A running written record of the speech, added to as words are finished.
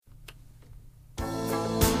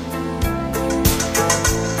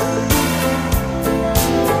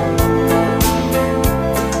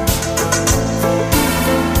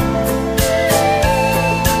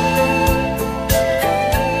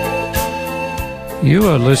You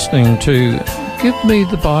are listening to Give Me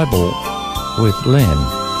the Bible with Len.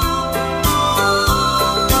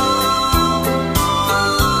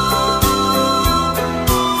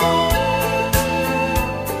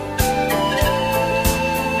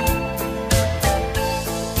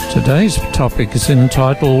 Today's topic is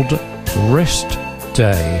entitled Rest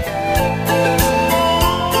Day.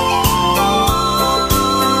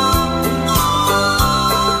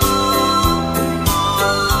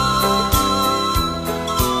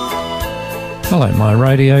 Hello, my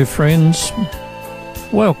radio friends.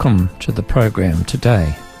 Welcome to the program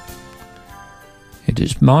today. It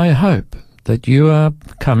is my hope that you are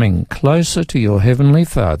coming closer to your Heavenly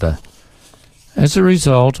Father as a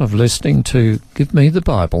result of listening to Give Me the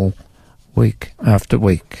Bible week after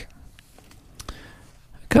week.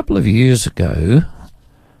 A couple of years ago,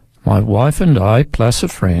 my wife and I, plus a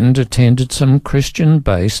friend, attended some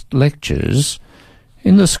Christian-based lectures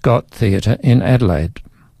in the Scott Theatre in Adelaide.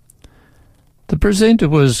 The presenter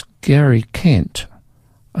was Gary Kent,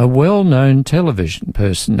 a well-known television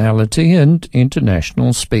personality and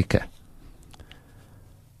international speaker.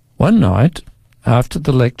 One night, after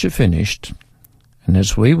the lecture finished, and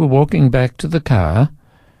as we were walking back to the car,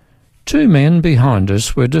 two men behind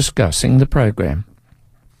us were discussing the program.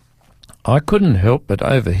 I couldn't help but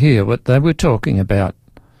overhear what they were talking about.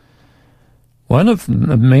 One of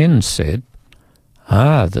the men said,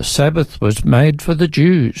 the Sabbath was made for the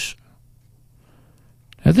Jews."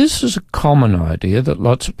 Now, this is a common idea that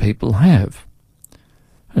lots of people have,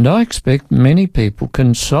 and I expect many people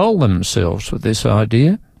console themselves with this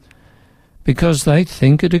idea because they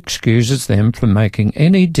think it excuses them from making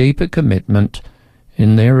any deeper commitment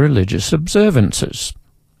in their religious observances.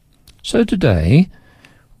 So today,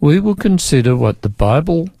 we will consider what the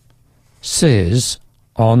Bible says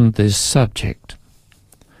on this subject.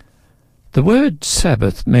 The word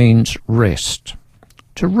Sabbath means rest.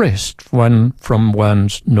 To rest from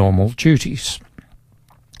one's normal duties.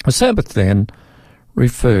 A Sabbath, then,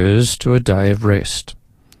 refers to a day of rest.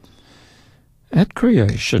 At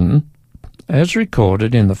creation, as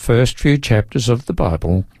recorded in the first few chapters of the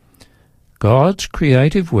Bible, God's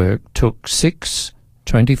creative work took 6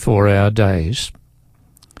 24-hour days.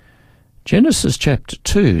 Genesis chapter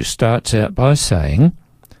 2 starts out by saying,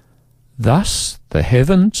 "Thus the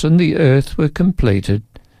heavens and the earth were completed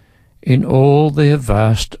in all their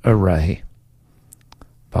vast array."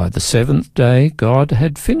 By the seventh day, God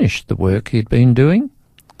had finished the work he had been doing.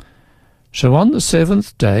 So on the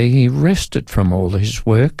seventh day, he rested from all his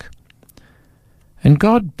work. And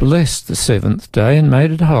God blessed the seventh day and made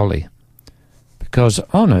it holy, because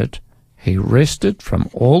on it he rested from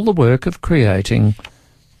all the work of creating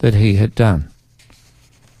that he had done.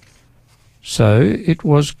 So it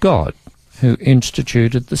was God who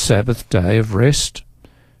instituted the Sabbath day of rest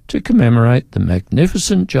to commemorate the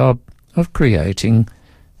magnificent job of creating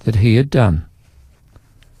that he had done.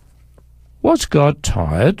 Was God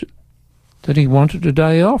tired that he wanted a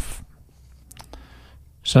day off?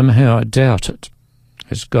 Somehow I doubt it,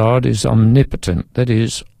 as God is omnipotent, that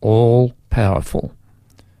is, all-powerful.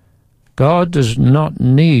 God does not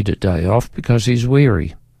need a day off because he's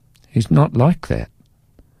weary. He's not like that.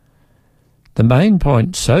 The main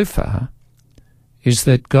point so far is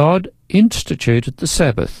that God instituted the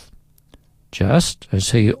Sabbath, just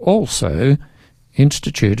as he also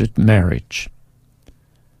instituted marriage.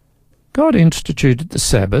 God instituted the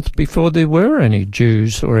Sabbath before there were any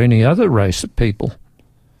Jews or any other race of people.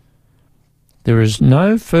 There is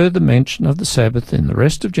no further mention of the Sabbath in the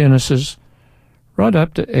rest of Genesis, right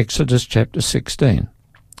up to Exodus chapter 16.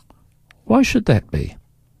 Why should that be?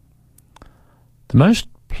 The most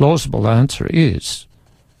plausible answer is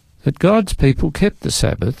that God's people kept the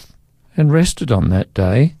Sabbath and rested on that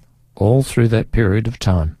day all through that period of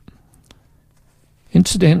time.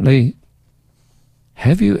 Incidentally,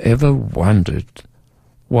 have you ever wondered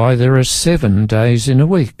why there are 7 days in a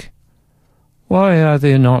week? Why are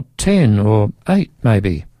there not 10 or 8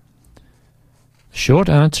 maybe? The short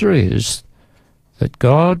answer is that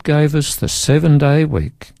God gave us the 7-day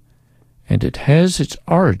week, and it has its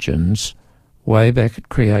origins way back at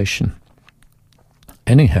creation.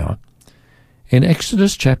 Anyhow, in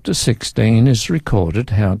Exodus chapter 16 is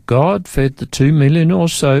recorded how God fed the 2 million or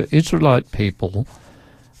so Israelite people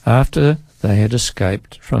after they had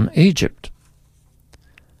escaped from Egypt.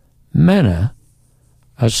 Manna,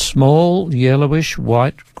 a small yellowish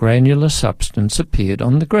white granular substance, appeared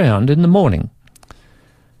on the ground in the morning.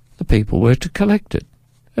 The people were to collect it,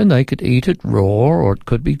 and they could eat it raw, or it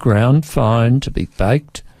could be ground fine to be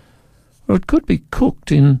baked, or it could be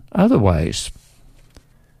cooked in other ways.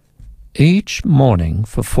 Each morning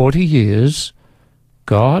for 40 years,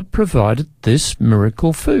 God provided this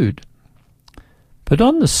miracle food. But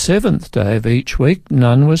on the seventh day of each week,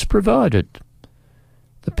 none was provided.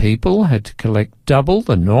 The people had to collect double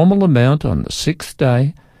the normal amount on the sixth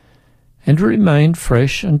day, and it remained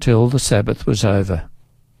fresh until the Sabbath was over.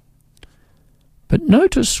 But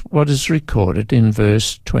notice what is recorded in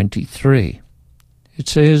verse 23. It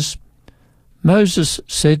says, Moses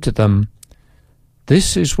said to them,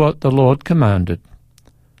 "This is what the Lord commanded.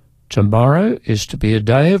 Tomorrow is to be a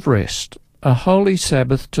day of rest, a holy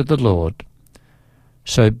Sabbath to the Lord.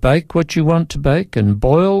 So bake what you want to bake and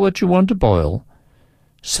boil what you want to boil.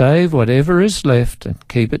 Save whatever is left and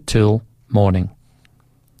keep it till morning."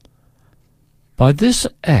 By this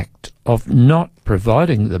act of not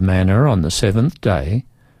providing the manna on the seventh day,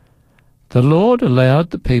 the Lord allowed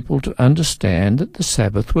the people to understand that the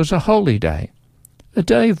Sabbath was a holy day, a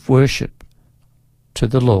day of worship to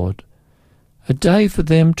the Lord, a day for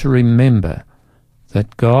them to remember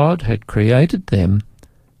that God had created them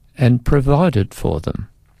and provided for them.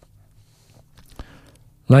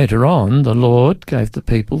 Later on, the Lord gave the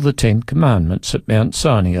people the 10 Commandments at Mount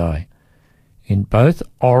Sinai, in both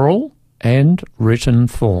oral and written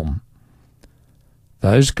form.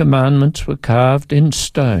 Those commandments were carved in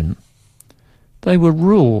stone. They were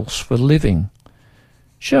rules for living,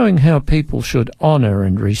 showing how people should honour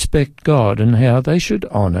and respect God and how they should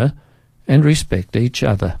honour and respect each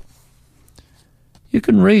other. You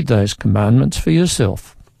can read those commandments for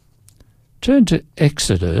yourself. Turn to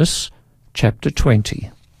Exodus chapter 20.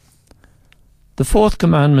 The 4th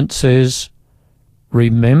commandment says,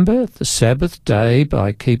 "Remember the Sabbath day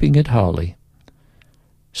by keeping it holy.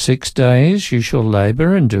 6 days you shall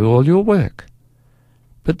labour and do all your work.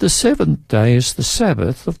 But the 7th day is the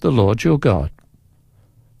Sabbath of the Lord your God.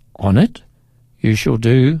 On it you shall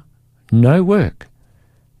do no work,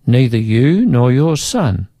 neither you nor your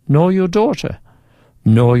son, nor your daughter,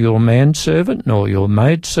 nor your manservant, nor your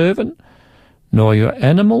maidservant, nor your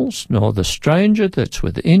animals, nor the stranger that's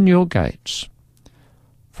within your gates.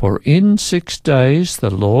 For in 6 days the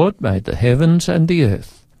Lord made the heavens and the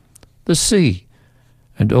earth, the sea,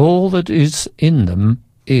 and all that is in them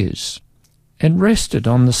is, and rested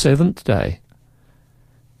on the 7th day.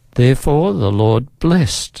 Therefore the Lord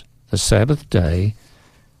blessed the Sabbath day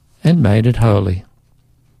and made it holy."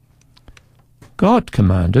 God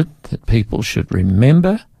commanded that people should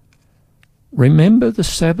remember the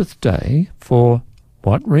Sabbath day for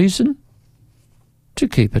what reason? To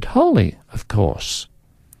keep it holy, of course.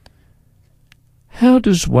 How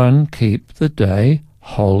does one keep the day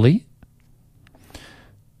holy?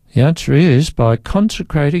 The answer is by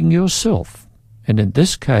consecrating yourself, and in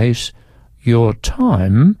this case, your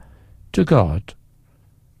time, to God,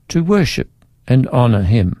 to worship and honour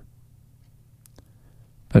Him.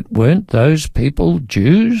 But weren't those people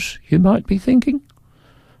Jews, you might be thinking?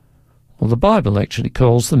 Well, the Bible actually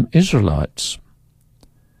calls them Israelites.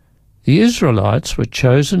 The Israelites were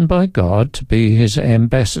chosen by God to be His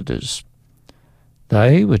ambassadors.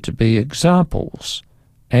 They were to be examples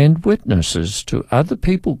and witnesses to other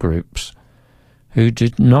people groups who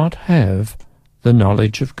did not have the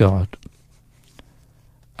knowledge of God.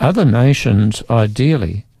 Other nations,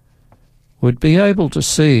 ideally, would be able to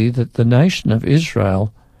see that the nation of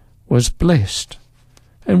Israel was blessed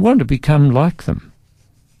and want to become like them.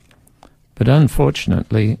 But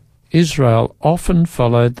unfortunately, Israel often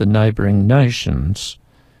followed the neighbouring nations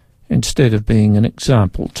instead of being an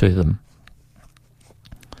example to them.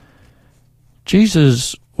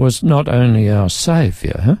 Jesus was not only our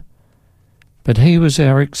Saviour, but He was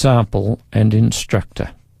our example and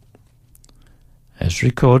instructor. As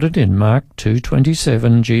recorded in Mark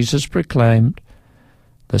 2:27, Jesus proclaimed,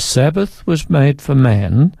 "The Sabbath was made for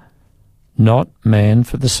man, not man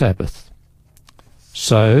for the Sabbath.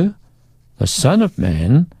 So the Son of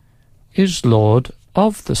Man is Lord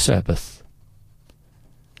of the Sabbath."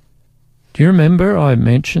 Do you remember I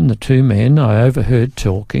mentioned the 2 men I overheard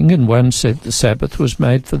talking, and one said the Sabbath was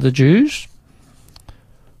made for the Jews?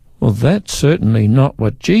 Well, that's certainly not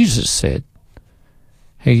what Jesus said.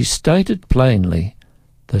 He stated plainly,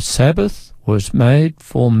 the Sabbath was made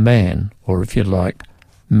for man, or if you like,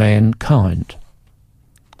 mankind.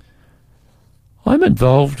 I'm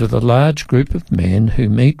involved with a large group of men who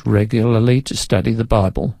meet regularly to study the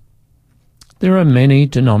Bible. There are many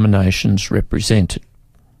denominations represented.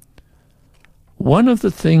 One of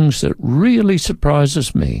the things that really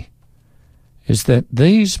surprises me is that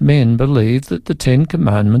these men believe that the 10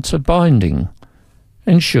 Commandments are binding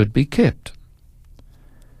and should be kept.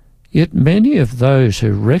 Yet many of those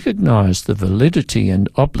who recognize the validity and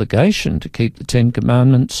obligation to keep the 10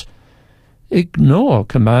 Commandments ignore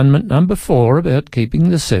commandment number 4 about keeping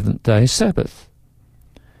the 7th-day Sabbath.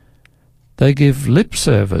 They give lip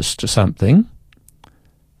service to something,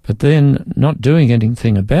 but then not doing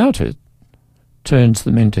anything about it turns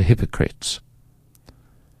them into hypocrites.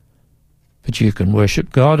 But you can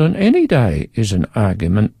worship God on any day is an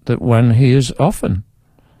argument that one hears often.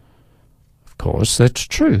 Of course, that's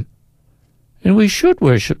true, and we should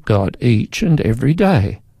worship God each and every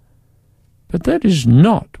day. But that is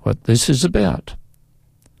not what this is about.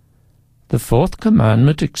 The fourth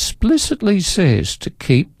commandment explicitly says to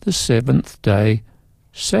keep the seventh day,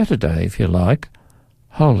 Saturday if you like,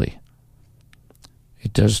 holy.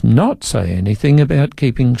 It does not say anything about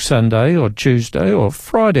keeping Sunday or Tuesday or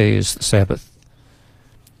Friday as the Sabbath.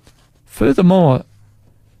 Furthermore,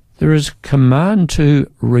 there is a command to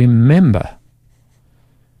remember.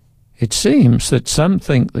 It seems that some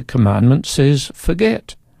think the commandment says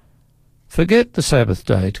forget. Forget the Sabbath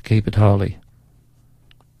day to keep it holy.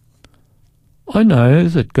 I know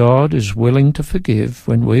that God is willing to forgive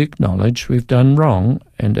when we acknowledge we've done wrong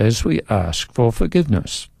and as we ask for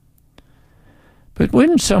forgiveness. But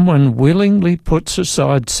when someone willingly puts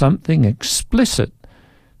aside something explicit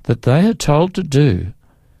that they are told to do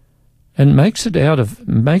and makes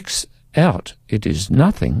out it is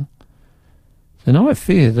nothing, then I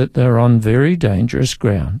fear that they're on very dangerous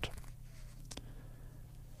ground.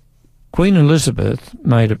 Queen Elizabeth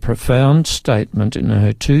made a profound statement in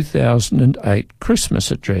her 2008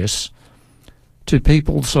 Christmas address to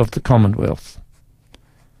peoples of the Commonwealth.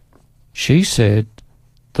 She said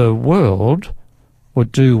the world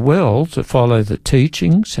would do well to follow the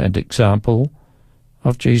teachings and example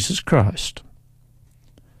of Jesus Christ.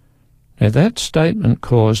 Now that statement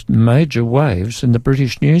caused major waves in the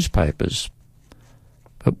British newspapers,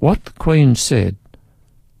 but what the Queen said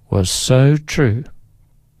was so true.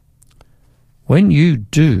 When you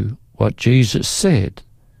do what Jesus said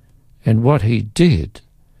and what he did,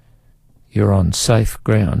 you're on safe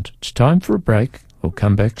ground. It's time for a break. We'll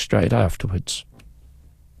come back straight afterwards.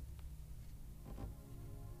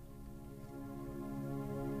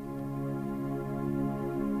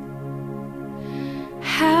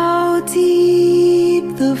 How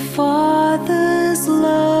deep the Father's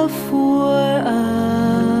love for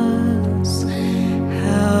us,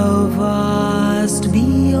 how vast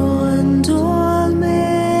beyond all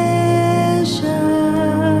measure,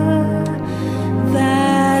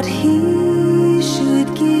 that he should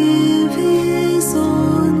give his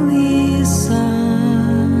only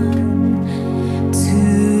Son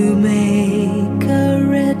to make a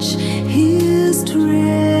wretch his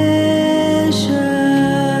treasure.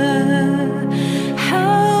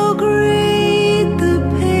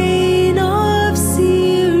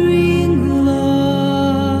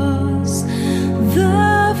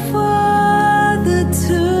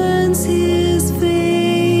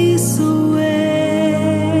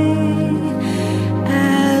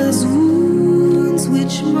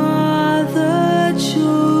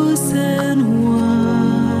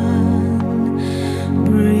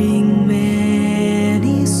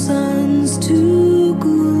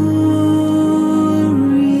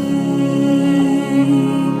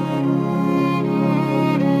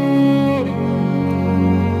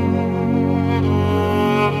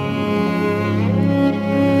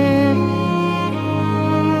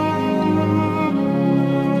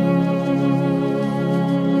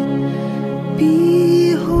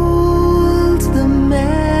 Behold the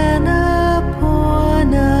man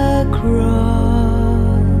upon a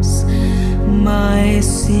cross, my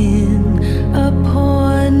sin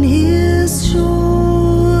upon his shoulders.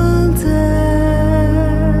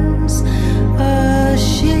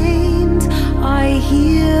 Ashamed, I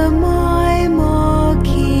hear my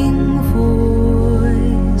mocking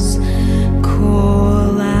voice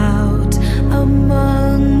call out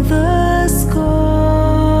among the scoffers.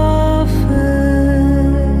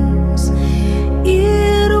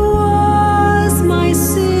 It was my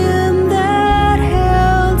sin that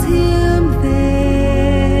held him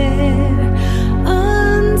there.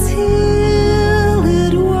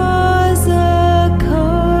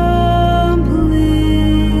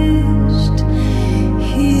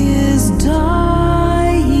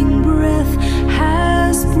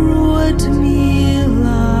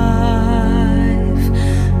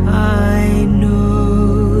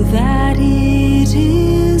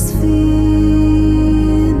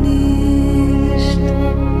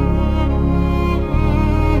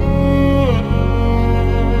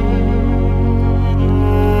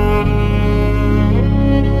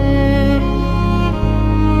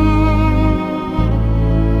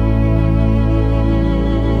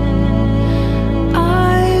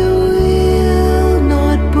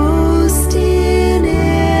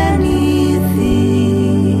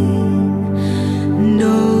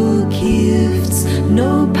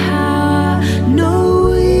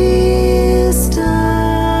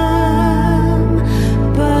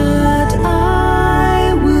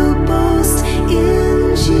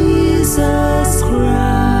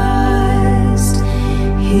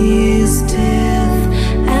 his death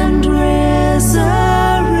and resurrection.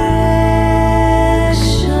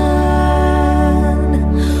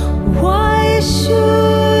 Why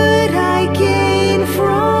should I gain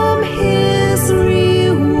from his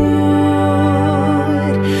reward?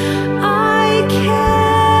 I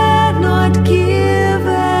cannot give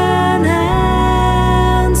an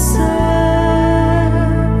answer,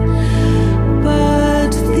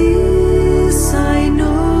 but this I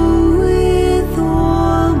know with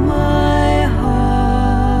all my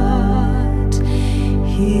heart: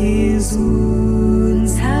 his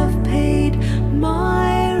wounds have paid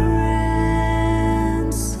my ransom.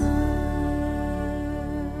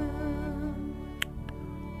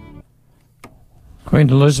 Queen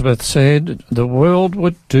Elizabeth said the world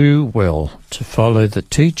would do well to follow the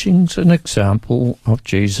teachings and example of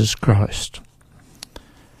Jesus Christ.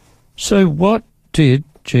 So what did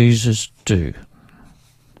Jesus do?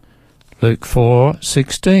 Luke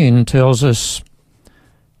 4:16 tells us,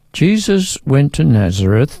 Jesus went to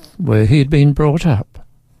Nazareth, where he had been brought up,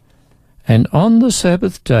 and on the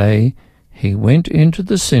Sabbath day he went into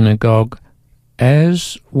the synagogue,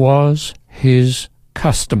 as was his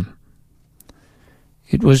custom.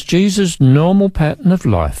 It was Jesus' normal pattern of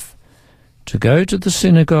life to go to the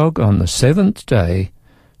synagogue on the seventh day,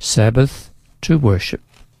 Sabbath, to worship.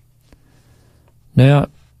 Now,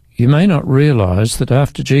 you may not realize that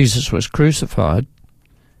after Jesus was crucified,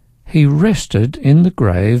 he rested in the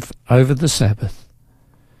grave over the Sabbath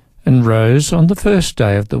and rose on the first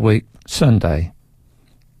day of the week, Sunday.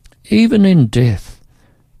 Even in death,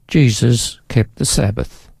 Jesus kept the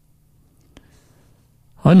Sabbath.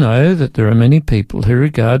 I know that there are many people who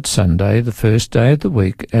regard Sunday, the first day of the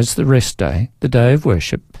week, as the rest day, the day of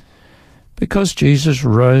worship, because Jesus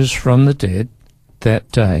rose from the dead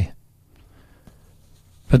that day.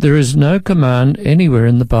 But there is no command anywhere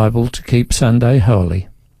in the Bible to keep Sunday holy.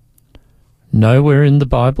 Nowhere in the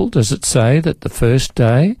Bible does it say that the first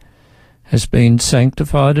day has been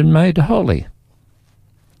sanctified and made holy.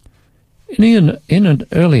 In an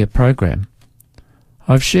earlier program,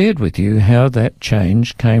 I've shared with you how that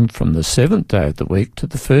change came from the seventh day of the week to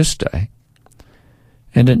the first day,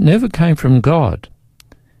 and it never came from God.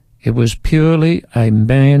 It was purely a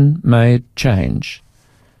man-made change,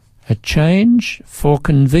 a change for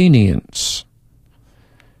convenience.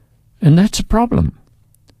 And that's a problem,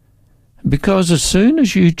 because as soon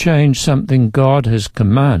as you change something God has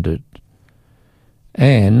commanded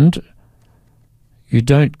and you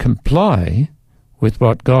don't comply with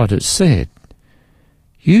what God has said,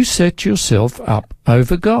 you set yourself up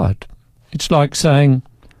over God. It's like saying,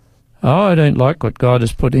 oh, I don't like what God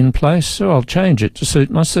has put in place, so I'll change it to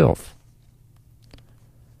suit myself.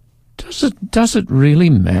 Does it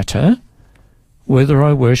really matter whether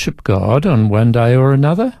I worship God on one day or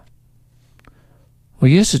another?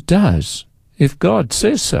 Well, yes, it does, if God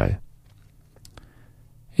says so.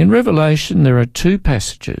 In Revelation, there are two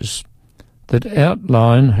passages that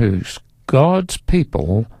outline who God's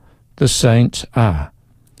people, the saints, are.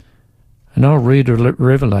 And I'll read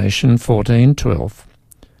Revelation 14:12.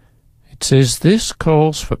 It says, "This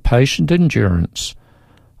calls for patient endurance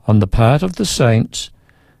on the part of the saints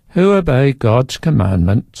who obey God's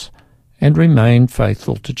commandments and remain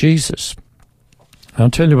faithful to Jesus." I'll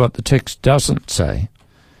tell you what the text doesn't say.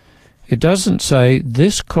 It doesn't say,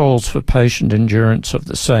 "This calls for patient endurance of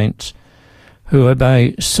the saints who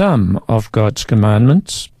obey some of God's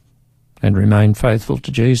commandments and remain faithful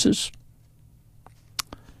to Jesus."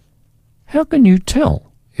 How can you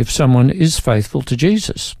tell if someone is faithful to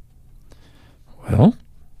Jesus? Well,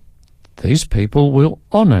 these people will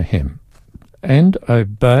honour him and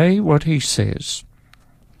obey what he says.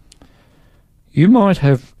 You might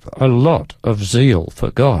have a lot of zeal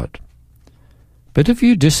for God, but if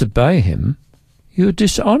you disobey him, you're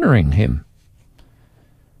dishonouring him.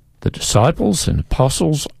 The disciples and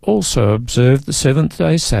apostles also observed the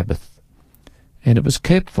seventh-day Sabbath, and it was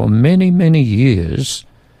kept for many, many years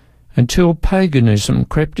until paganism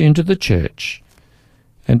crept into the church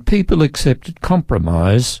and people accepted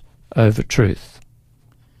compromise over truth.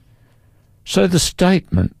 So the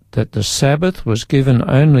statement that the Sabbath was given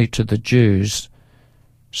only to the Jews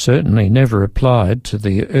certainly never applied to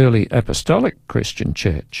the early apostolic Christian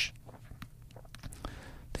church.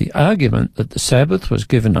 The argument that the Sabbath was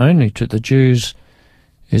given only to the Jews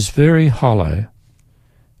is very hollow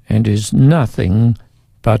and is nothing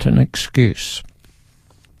but an excuse.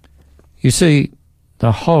 You see,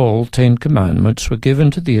 the whole 10 Commandments were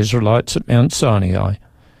given to the Israelites at Mount Sinai.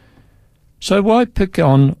 So why pick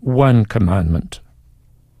on one commandment?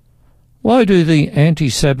 Why do the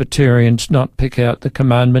anti-Sabbatarians not pick out the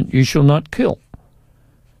commandment, "You shall not kill"?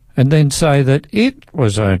 and then say that it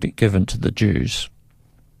was only given to the Jews.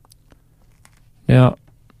 Now,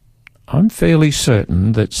 I'm fairly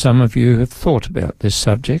certain that some of you have thought about this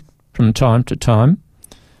subject from time to time,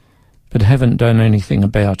 but haven't done anything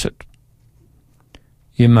about it.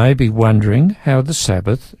 You may be wondering how the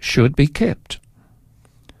Sabbath should be kept.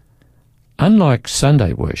 Unlike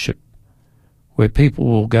Sunday worship, where people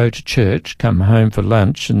will go to church, come home for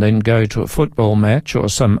lunch, and then go to a football match or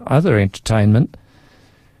some other entertainment,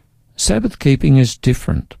 Sabbath keeping is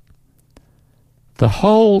different. The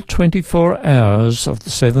whole 24 hours of the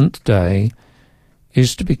seventh day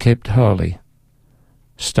is to be kept holy,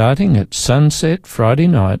 starting at sunset Friday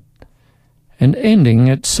night and ending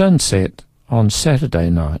at sunset on Saturday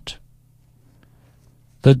night.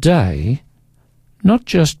 The day, not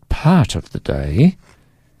just part of the day,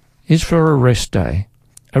 is for a rest day,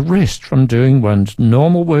 a rest from doing one's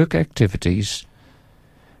normal work activities,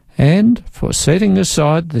 and for setting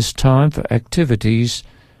aside this time for activities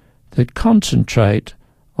that concentrate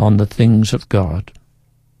on the things of God.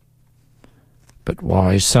 But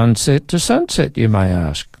why sunset to sunset, you may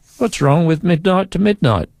ask? What's wrong with midnight to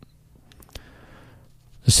midnight?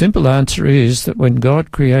 The simple answer is that when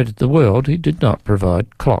God created the world, he did not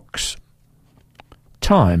provide clocks.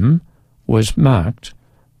 Time was marked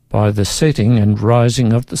by the setting and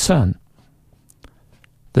rising of the sun.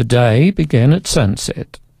 The day began at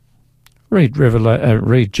sunset. Read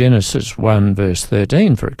Genesis 1 verse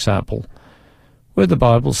 13, for example, where the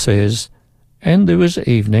Bible says, "And there was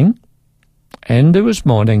evening, and there was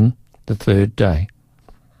morning, the third day."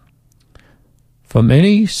 For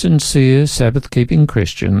many sincere Sabbath-keeping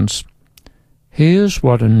Christians, here's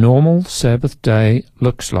what a normal Sabbath day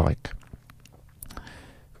looks like.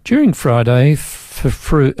 During Friday,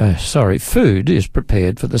 food is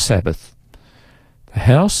prepared for the Sabbath. The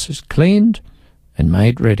house is cleaned and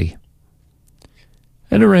made ready.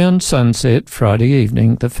 And around sunset Friday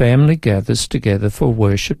evening, the family gathers together for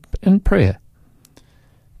worship and prayer.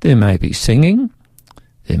 There may be singing,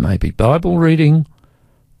 there may be Bible reading,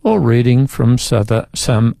 or reading from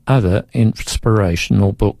some other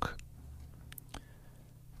inspirational book.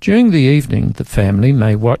 During the evening, the family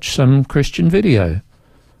may watch some Christian video,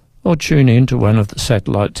 or tune in to one of the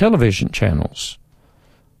satellite television channels,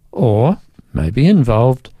 or may be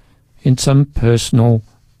involved in some personal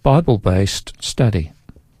Bible-based study.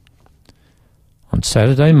 On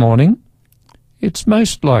Saturday morning, it's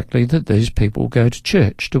most likely that these people go to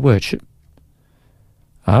church to worship.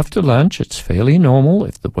 After lunch, it's fairly normal,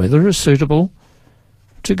 if the weather is suitable,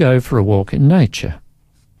 to go for a walk in nature.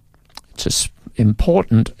 It's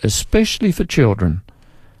important, especially for children,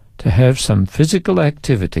 to have some physical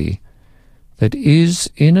activity that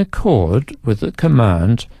is in accord with the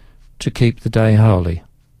command to keep the day holy.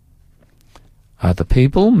 Other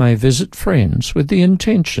people may visit friends with the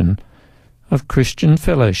intention of Christian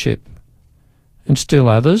fellowship, and still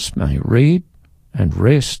others may read and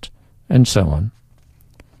rest and so on.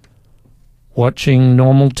 Watching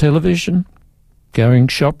normal television, going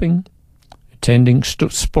shopping, attending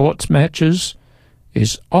sports matches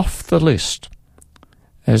is off the list,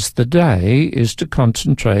 as the day is to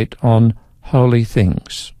concentrate on holy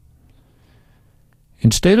things.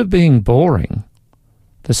 Instead of being boring,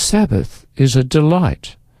 the Sabbath is a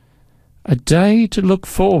delight, a day to look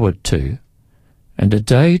forward to, and a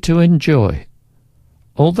day to enjoy,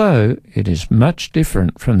 although it is much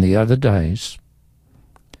different from the other days.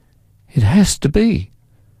 It has to be,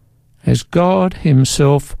 as God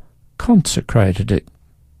himself consecrated it.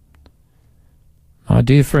 My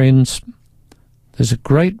dear friends, there's a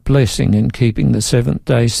great blessing in keeping the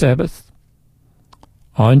seventh-day Sabbath.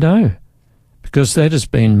 I know, because that has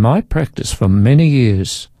been my practice for many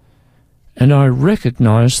years, and I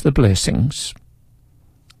recognize the blessings.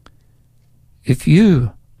 If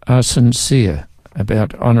you are sincere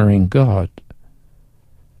about honouring God,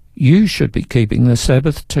 you should be keeping the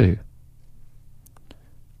Sabbath too.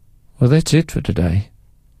 Well, that's it for today.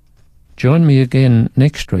 Join me again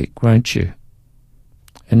next week, won't you?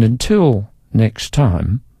 And until next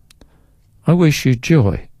time, I wish you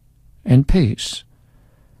joy and peace,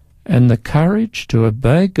 and the courage to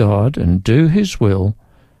obey God and do his will,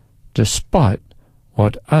 despite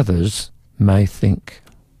what others may think.